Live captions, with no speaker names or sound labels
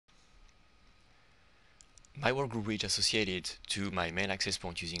my workgroup reach associated to my main access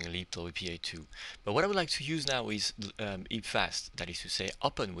point using a leap WPA2. But what I would like to use now is EAP-FAST, that is to say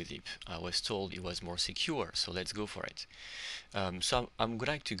open with EAP. I was told it was more secure, so let's go for it. So I'm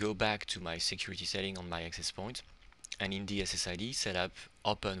going to go back to my security setting on my access point, and in the SSID set up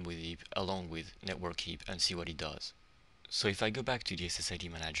open with EAP along with network EAP and see what it does. So if I go back to the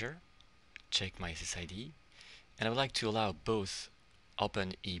SSID manager, check my SSID, and I would like to allow both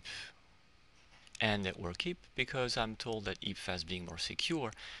open EAP and network EAP because I'm told that EAP-FAST being more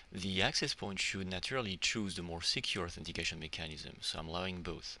secure, the access point should naturally choose the more secure authentication mechanism. So I'm allowing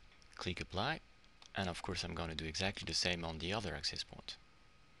both. Click apply, and of course I'm going to do exactly the same on the other access point.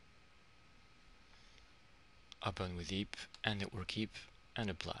 Open with EAP and network EAP and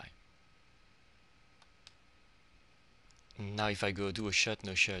apply. Now if I go do a shut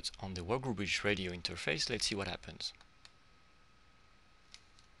no shut on the workgroup bridge radio interface, let's see what happens.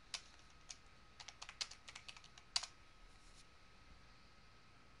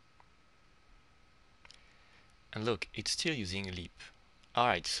 And look, it's still using leap.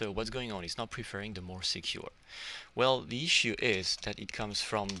 Alright, so what's going on? It's not preferring the more secure. Well, the issue is that it comes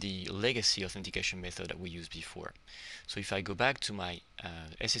from the legacy authentication method that we used before. So if I go back to my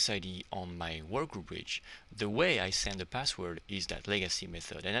SSID on my workgroup bridge, the way I send the password is that legacy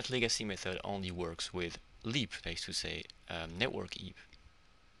method, and that legacy method only works with leap, that is to say network EAP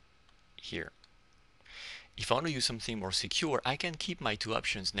here. If I want to use something more secure, I can keep my two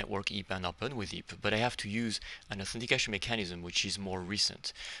options, network EAP and open with EAP, but I have to use an authentication mechanism which is more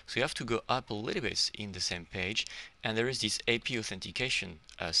recent. So you have to go up a little bit in the same page, and there is this AP authentication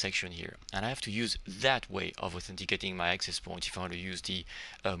section here, and I have to use that way of authenticating my access point if I want to use the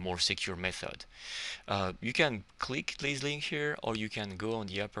more secure method. You can click this link here, or you can go on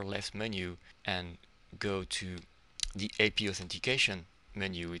the upper left menu and go to the AP authentication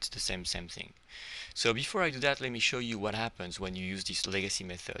menu. It's the same thing. So before I do that, let me show you what happens when you use this legacy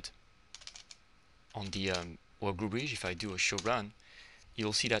method. On the workgroup bridge, if I do a show run,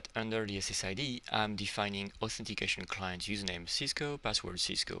 you'll see that under the SSID, I'm defining authentication client username Cisco, password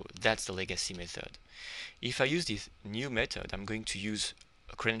Cisco. That's the legacy method. If I use this new method, I'm going to use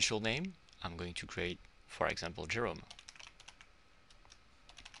a credential name. I'm going to create, for example, Jerome.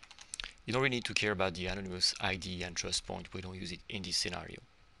 You don't really need to care about the anonymous ID and trust point. We don't use it in this scenario.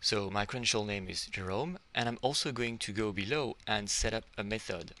 So my credential name is Jerome, and I'm also going to go below and set up a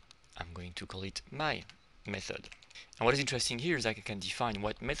method. I'm going to call it my method. And what is interesting here is that I can define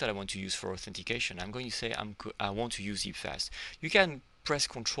what method I want to use for authentication. I'm going to say I want to use EAP-FAST. You can press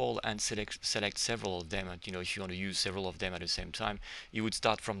Control and select several of them. And, if you want to use several of them at the same time, you would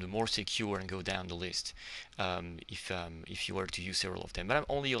start from the more secure and go down the list if you were to use several of them. But I'm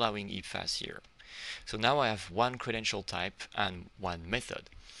only allowing EAP-FAST here. So now I have one credential type and one method.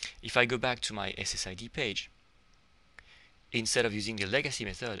 If I go back to my SSID page, instead of using the legacy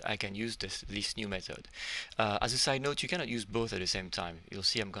method, I can use this new method. As a side note, you cannot use both at the same time. You'll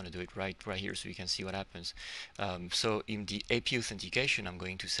see I'm going to do it right here so you can see what happens. So in the AP authentication, I'm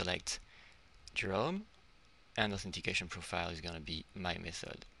going to select Jerome, and authentication profile is going to be my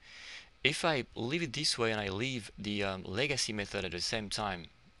method. If I leave it this way and I leave the legacy method at the same time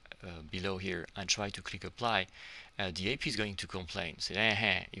below here and try to click apply, the AP is going to complain,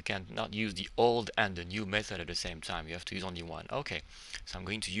 say, you cannot use the old and the new method at the same time, you have to use only one. Okay, so I'm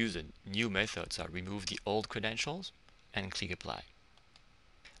going to use a new method, so I remove the old credentials and click apply.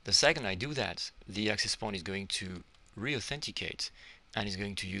 The second I do that, the access point is going to re-authenticate and is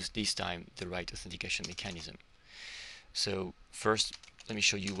going to use this time the right authentication mechanism. So first, let me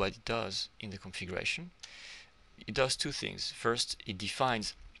show you what it does in the configuration. It does two things. First, it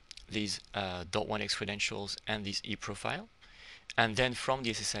defines these .1x credentials and this e-profile, and then from the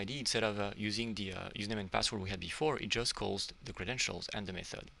SSID, instead of using the username and password we had before, it just calls the credentials and the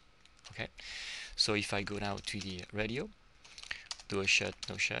method. Okay, so if I go now to the radio, do a shut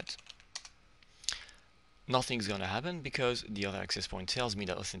no shut, nothing's gonna happen because the other access point tells me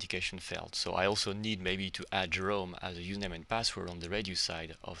that authentication failed. So I also need maybe to add Jerome as a username and password on the radio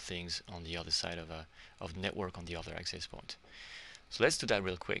side of things, on the other side of the network on the other access point. So let's do that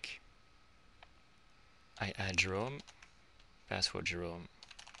real quick. I add Jerome, password Jerome,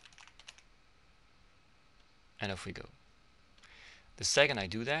 and off we go. The second I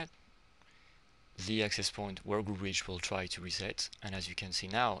do that, the access point workgroup bridge will try to reset, and as you can see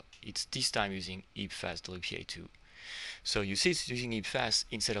now, it's this time using EAP-FAST WPA2. So you see it's using EAP-FAST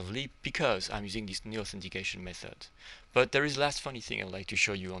instead of leap because I'm using this new authentication method. But there is last funny thing I'd like to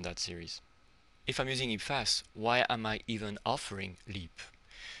show you on that series. If I'm using EAP-FAST, why am I even offering leap?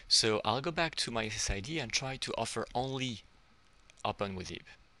 So I'll go back to my SSID and try to offer only open with EAP.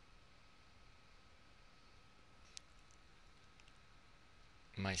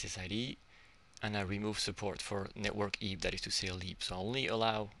 my SSID, and I remove support for network EAP, that is to say LEAP. So I only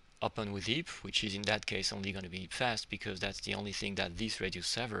allow open with EAP, which is in that case only going to be EAP-FAST, because that's the only thing that this Radius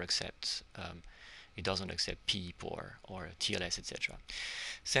server accepts. It doesn't accept PEEP or TLS, etc.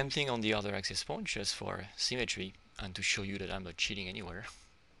 Same thing on the other access point, just for symmetry and to show you that I'm not cheating anywhere.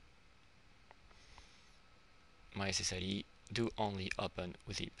 My SSID do only open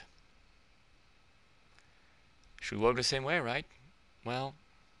with EAP. Should work the same way, right? Well,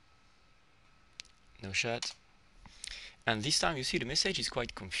 no shot. And this time you see the message is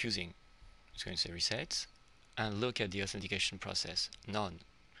quite confusing. It's going to say reset, and look at the authentication process, none.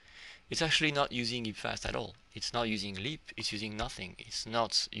 It's actually not using EAP-FAST at all. It's not using LEAP, it's using nothing. It's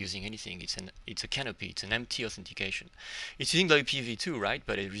not using anything. It's a canopy, it's an empty authentication. It's using the IPv2, right?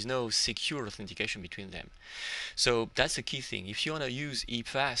 But there is no secure authentication between them. So that's a key thing. If you want to use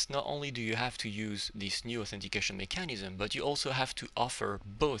EAP-FAST, not only do you have to use this new authentication mechanism, but you also have to offer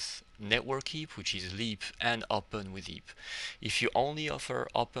both network EAP, which is LEAP, and open with EAP. If you only offer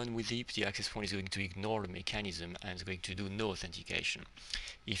open with EAP, the access point is going to ignore the mechanism and is going to do no authentication.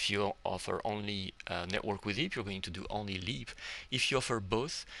 If you offer only network with EAP, you're going to do only LEAP. If you offer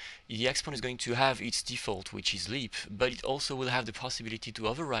both, the access point is going to have its default, which is LEAP, but it also will have the possibility to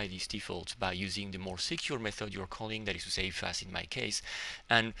override this default by using the more secure method you're calling, that is to say EAP-FAST in my case.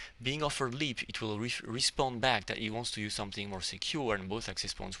 And being offered LEAP, it will respond back that it wants to use something more secure, and both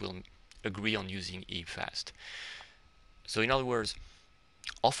access points will agree on using EAP-FAST. So in other words,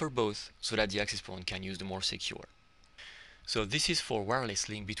 offer both so that the access point can use the more secure. So this is for wireless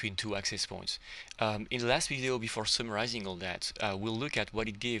link between two access points. In the last video, before summarizing all that, we'll look at what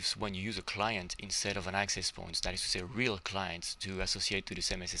it gives when you use a client instead of an access point, that is to say a real client, to associate to the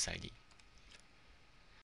same SSID.